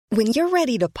When you're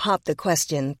ready to pop the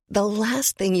question, the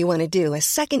last thing you want to do is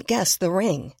second-guess the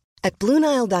ring. At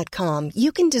BlueNile.com,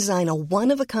 you can design a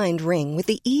one-of-a-kind ring with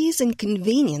the ease and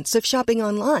convenience of shopping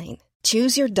online.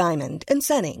 Choose your diamond and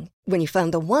setting. When you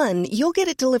find the one, you'll get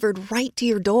it delivered right to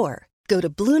your door. Go to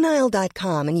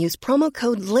BlueNile.com and use promo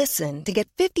code LISTEN to get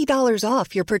 $50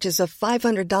 off your purchase of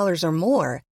 $500 or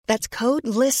more. That's code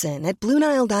LISTEN at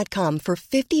BlueNile.com for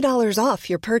 $50 off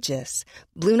your purchase.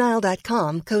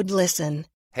 BlueNile.com, code LISTEN.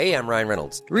 Hey, I'm Ryan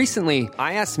Reynolds. Recently,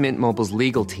 I asked Mint Mobile's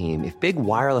legal team if big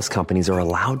wireless companies are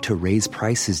allowed to raise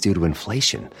prices due to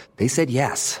inflation. They said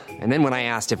yes. And then when I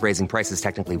asked if raising prices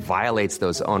technically violates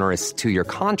those onerous two-year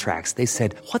contracts, they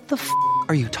said, "What the f***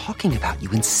 are you talking about,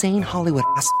 you insane Hollywood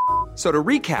ass?" So to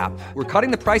recap, we're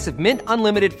cutting the price of Mint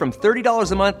Unlimited from $30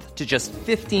 a month to just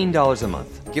 $15 a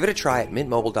month. Give it a try at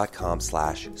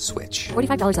mintmobile.com/switch.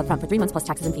 $45 up front for 3 months plus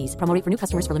taxes and fees. Promo rate for new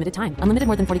customers for limited time. Unlimited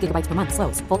more than 40 gigabytes per month.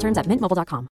 Slows full terms at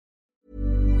mintmobile.com.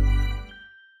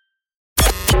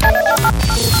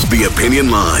 The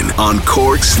Opinion Line on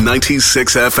Cork's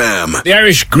 96 FM. The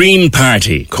Irish Green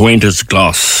Party, Comhaontas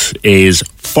Glas, is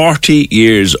 40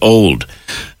 years old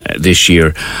this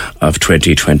year of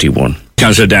 2021.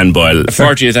 Councillor Dan Boyle,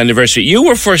 40th anniversary. You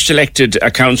were first elected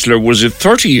a councillor, was it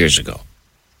 30 years ago?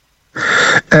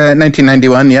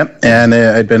 1991, yeah. And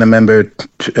I'd been a member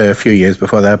a few years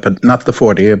before that, but not the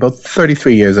 40, about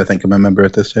 33 years, I think I'm a member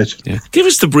at this stage. Yeah. Give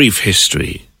us the brief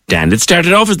history, Dan. It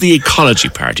started off as the Ecology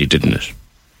Party, didn't it?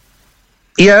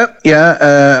 Yeah.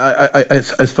 I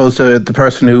suppose the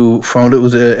person who founded it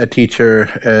was a teacher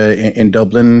in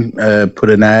Dublin, put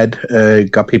an ad,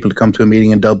 got people to come to a meeting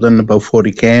in Dublin, about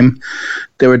 40 came.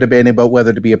 They were debating about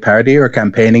whether to be a party or a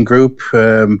campaigning group.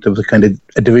 There was a kind of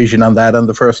a division on that on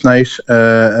the first night,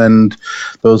 and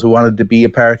those who wanted to be a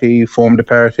party formed a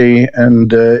party,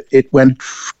 and it went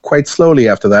quite slowly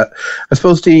after that. I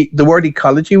suppose the word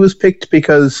ecology was picked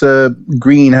because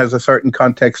green has a certain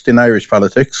context in Irish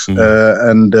politics,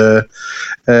 and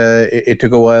it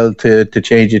took a while to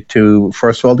change it to,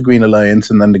 first of all, the Green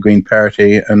Alliance and then the Green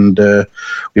Party, and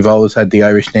we've always had the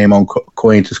Irish name on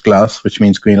Comhaontas Glas, which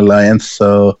means Green Alliance.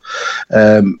 So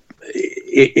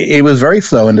it was very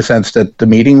slow in the sense that the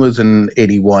meeting was in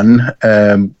 81.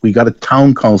 We got a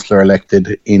town councillor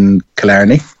elected in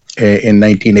Killarney in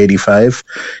 1985.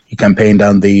 He campaigned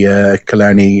on the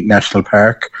Killarney National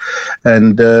Park,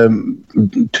 and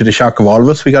to the shock of all of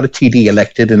us, we got a TD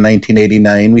elected in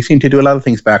 1989. We seem to do a lot of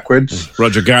things backwards.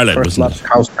 Roger Garland, wasn't it?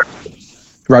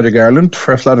 Roger Garland,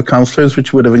 first lot of councillors,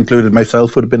 which would have included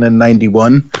myself, would have been in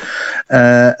 91.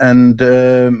 And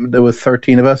there were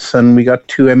 13 of us, and we got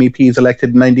 2 MEPs elected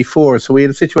in 94. So we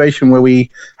had a situation where we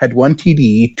had 1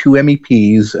 TD, 2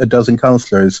 MEPs, a dozen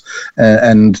councillors,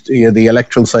 and the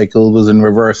electoral cycle was in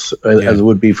reverse, as it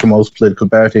would be for most political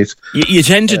parties. You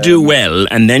tend to do well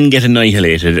and then get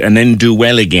annihilated and then do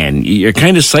well again. You're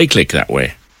kind of cyclic that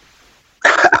way.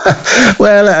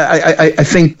 Well, I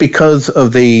think because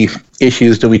of the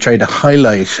issues that we try to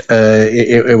highlight,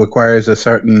 it requires a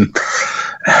certain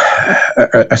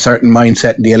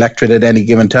mindset in the electorate at any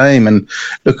given time. And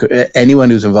look, anyone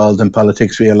who's involved in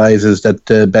politics realises that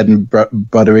bed and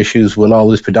butter issues will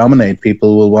always predominate.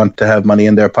 People will want to have money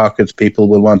in their pockets. People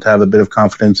will want to have a bit of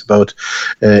confidence about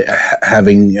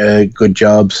having good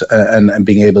jobs and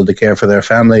being able to care for their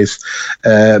families.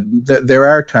 There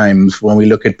are times when we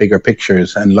look at bigger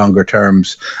pictures and longer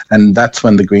terms, and that's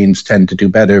when the Greens tend to do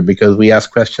better, because we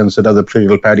ask questions that other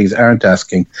political parties aren't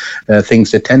asking, things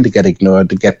that tend to get ignored,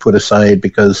 to get put aside,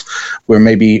 because we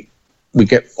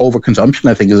get overconsumption,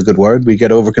 I think is a good word. We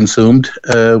get overconsumed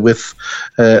with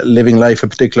living life a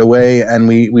particular way, and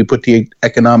we put the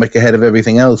economic ahead of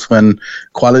everything else, when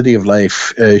quality of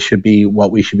life should be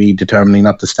what we should be determining,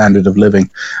 not the standard of living.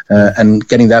 And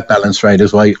getting that balance right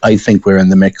is why I think we're in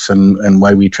the mix, and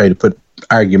why we try to put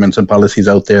arguments and policies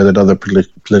out there that other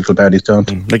political parties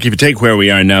don't. Like if you take where we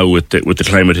are now with the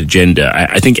climate agenda,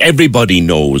 I think everybody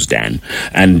knows, Dan,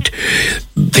 and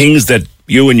things that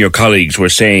you and your colleagues were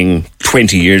saying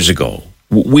 20 years ago,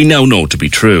 we now know to be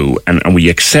true, and we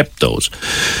accept those.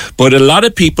 But a lot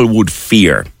of people would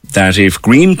fear that if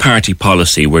Green Party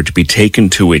policy were to be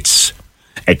taken to its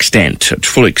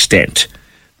full extent,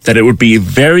 that it would be a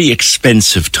very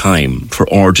expensive time for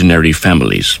ordinary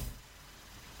families.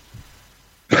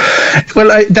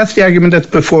 Well, that's the argument that's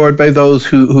put forward by those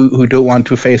who don't want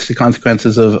to face the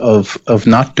consequences of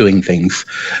not doing things,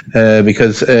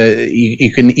 because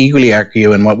you can equally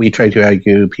argue, and what we try to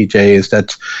argue, PJ, is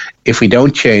that if we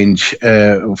don't change,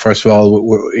 first of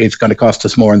all, it's going to cost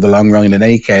us more in the long run in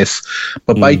any case.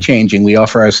 But by changing, we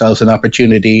offer ourselves an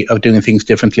opportunity of doing things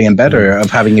differently and better,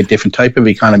 of having a different type of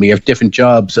economy, of different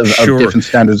jobs, of different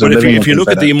standards of living. If you look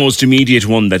at the most immediate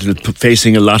one that is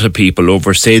facing a lot of people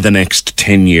over, say, the next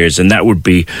 10 years, and that would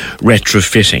be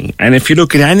retrofitting. And if you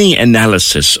look at any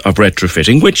analysis of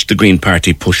retrofitting, which the Green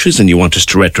Party pushes, and you want us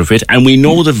to retrofit, and we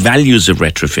know the values of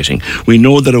retrofitting. We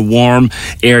know that a warm,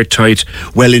 airtight,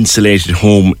 well-insulated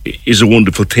home is a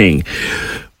wonderful thing.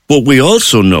 But we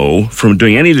also know, from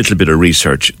doing any little bit of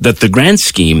research, that the grant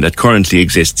scheme that currently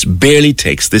exists barely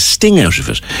takes the sting out of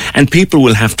it. And people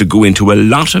will have to go into a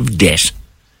lot of debt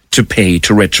to pay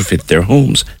to retrofit their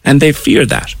homes. And they fear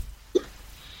that.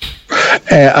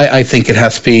 I think it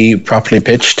has to be properly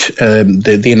pitched.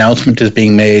 The announcement is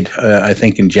being made, I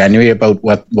think, in January about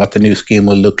what the new scheme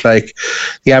will look like.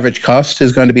 The average cost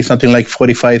is going to be something like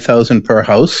 $45,000 per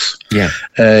house. Yeah.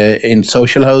 In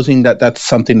social housing, that's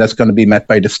something that's going to be met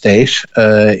by the state.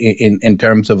 In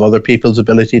terms of other people's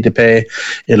ability to pay,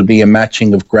 it'll be a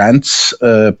matching of grants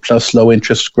plus low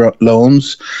interest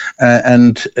loans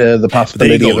and the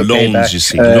possibility of a payback.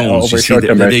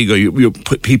 There you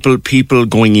go. People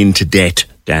going into debt,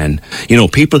 Dan. You know,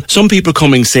 some people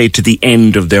coming, say, to the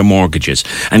end of their mortgages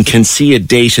and can see a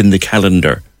date in the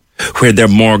calendar where their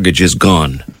mortgage is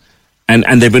gone.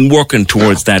 And they've been working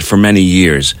towards that for many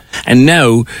years. And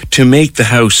now, to make the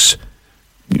house,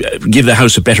 give the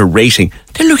house a better rating,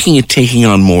 they're looking at taking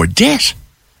on more debt.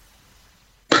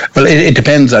 Well, it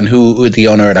depends on who the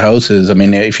owner of the house is. I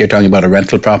mean, if you're talking about a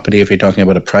rental property, if you're talking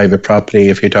about a private property,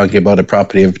 if you're talking about a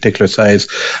property of a particular size,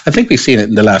 I think we've seen it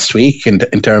in the last week in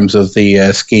terms of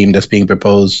the scheme that's being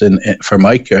proposed for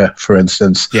Micah, for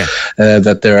instance. Yeah.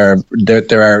 That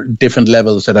there are different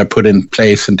levels that are put in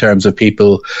place in terms of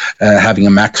people having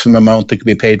a maximum amount that could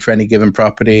be paid for any given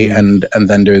property, and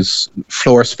then there's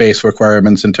floor space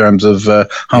requirements in terms of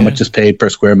how much is paid per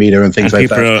square meter and things like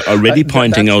that. People are already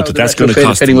pointing out that that's going to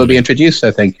cost. Will be introduced, I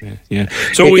think. Yeah.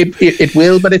 So it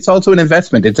will, but it's also an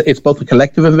investment. It's both a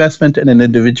collective investment and an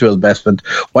individual investment.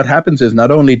 What happens is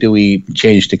not only do we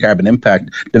change the carbon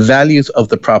impact, the values of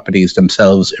the properties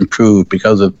themselves improve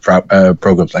because of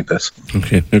programs like this.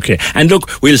 Okay. And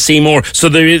look, we'll see more. So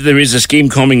there is a scheme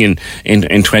coming in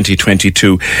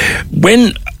 2022.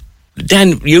 When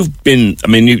Dan, you've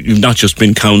not just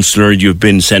been councillor, you've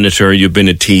been senator, you've been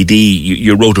a TD,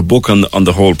 you wrote a book on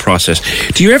the whole process.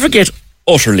 Do you ever get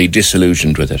utterly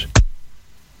disillusioned with it?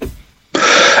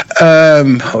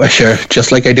 Well, sure.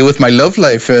 Just like I do with my love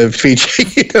life,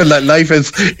 Fiji. Life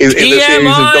is a series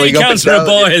of going up and down.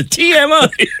 Boyle,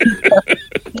 TMI.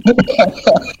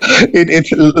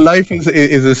 Life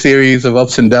is a series of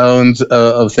ups and downs,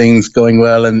 of things going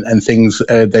well and things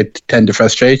that tend to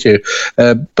frustrate you.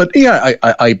 But yeah,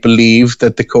 I believe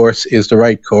that the course is the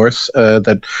right course.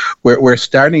 That we're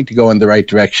starting to go in the right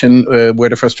direction. Where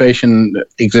the frustration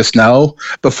exists now,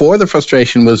 before the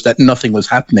frustration was that nothing was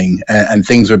happening and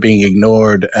things were being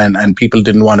ignored and people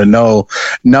didn't want to know.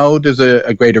 Now there's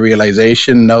a greater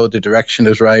realization. Now the direction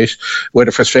is right. Where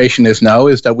the frustration is now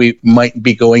is that we might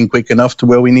be going quick enough to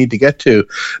where we need to get to.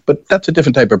 But that's a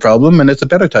different type of problem, and it's a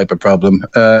better type of problem.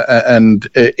 And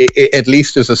at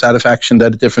least there's a satisfaction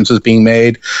that a difference is being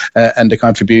made and the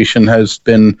contribution has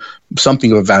been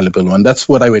something of a valuable one. That's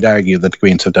what I would argue that the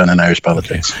Greens have done in Irish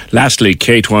politics. Okay. Lastly,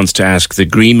 Kate wants to ask, the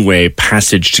Greenway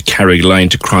passage to Carrigaline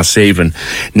to Crosshaven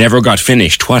never got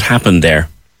finished. What happened there?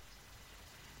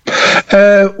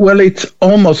 Well, it's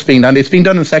almost been done. It's been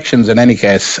done in sections in any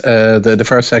case. The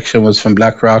first section was from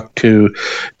Blackrock to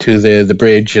the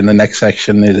bridge, and the next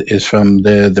section is from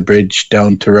the bridge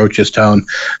down to Rochestown,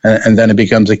 and then it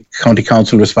becomes a county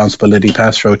council responsibility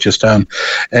past Rochestown.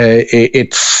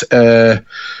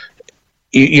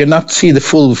 You'll not see the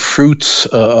full fruits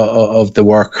of the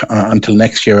work until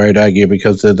next year, I'd argue,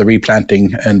 because the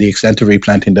replanting and the extent of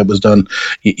replanting that was done,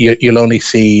 you'll only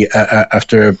see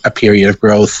after a period of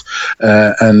growth.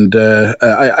 And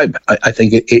I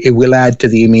think it will add to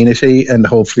the amenity, and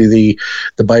hopefully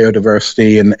the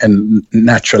biodiversity and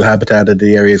natural habitat of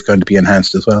the area is going to be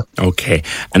enhanced as well. Okay.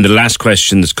 And the last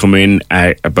question that's come in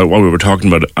about what we were talking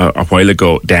about a while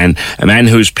ago, Dan. A man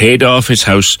who's paid off his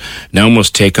house now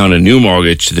must take on a new mortgage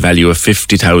to the value of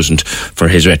 $50,000 for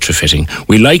his retrofitting.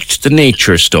 We liked the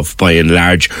nature stuff by and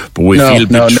large, but we feel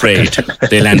betrayed.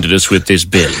 They landed us with this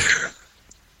bill.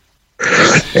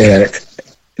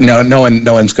 No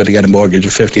one's going to get a mortgage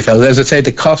of 50,000. As I say,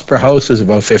 the cost per house is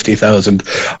about 50,000.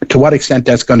 To what extent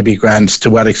that's going to be grants,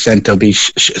 to what extent there'll be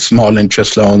small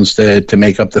interest loans to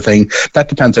make up the thing, that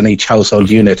depends on each household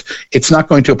unit. It's not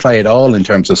going to apply at all in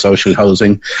terms of social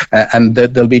housing, and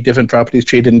there'll be different properties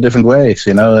treated in different ways.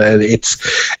 It's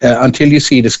until you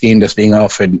see the scheme that's being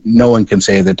offered, no one can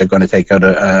say that they're going to take out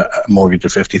a mortgage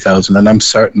of 50,000. And I'm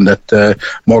certain that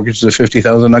mortgages of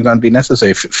 50,000 are going to be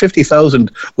necessary.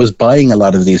 50,000 was buying a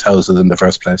lot of these houses in the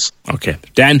first place. Okay,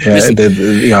 Dan,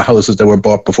 houses that were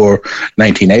bought before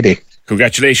 1980.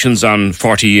 Congratulations on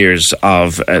 40 years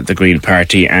of the Green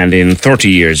Party, and in 30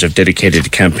 years of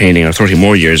dedicated campaigning, or 30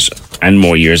 more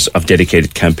years of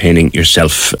dedicated campaigning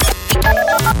yourself.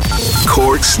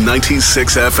 Cork's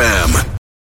 96 FM.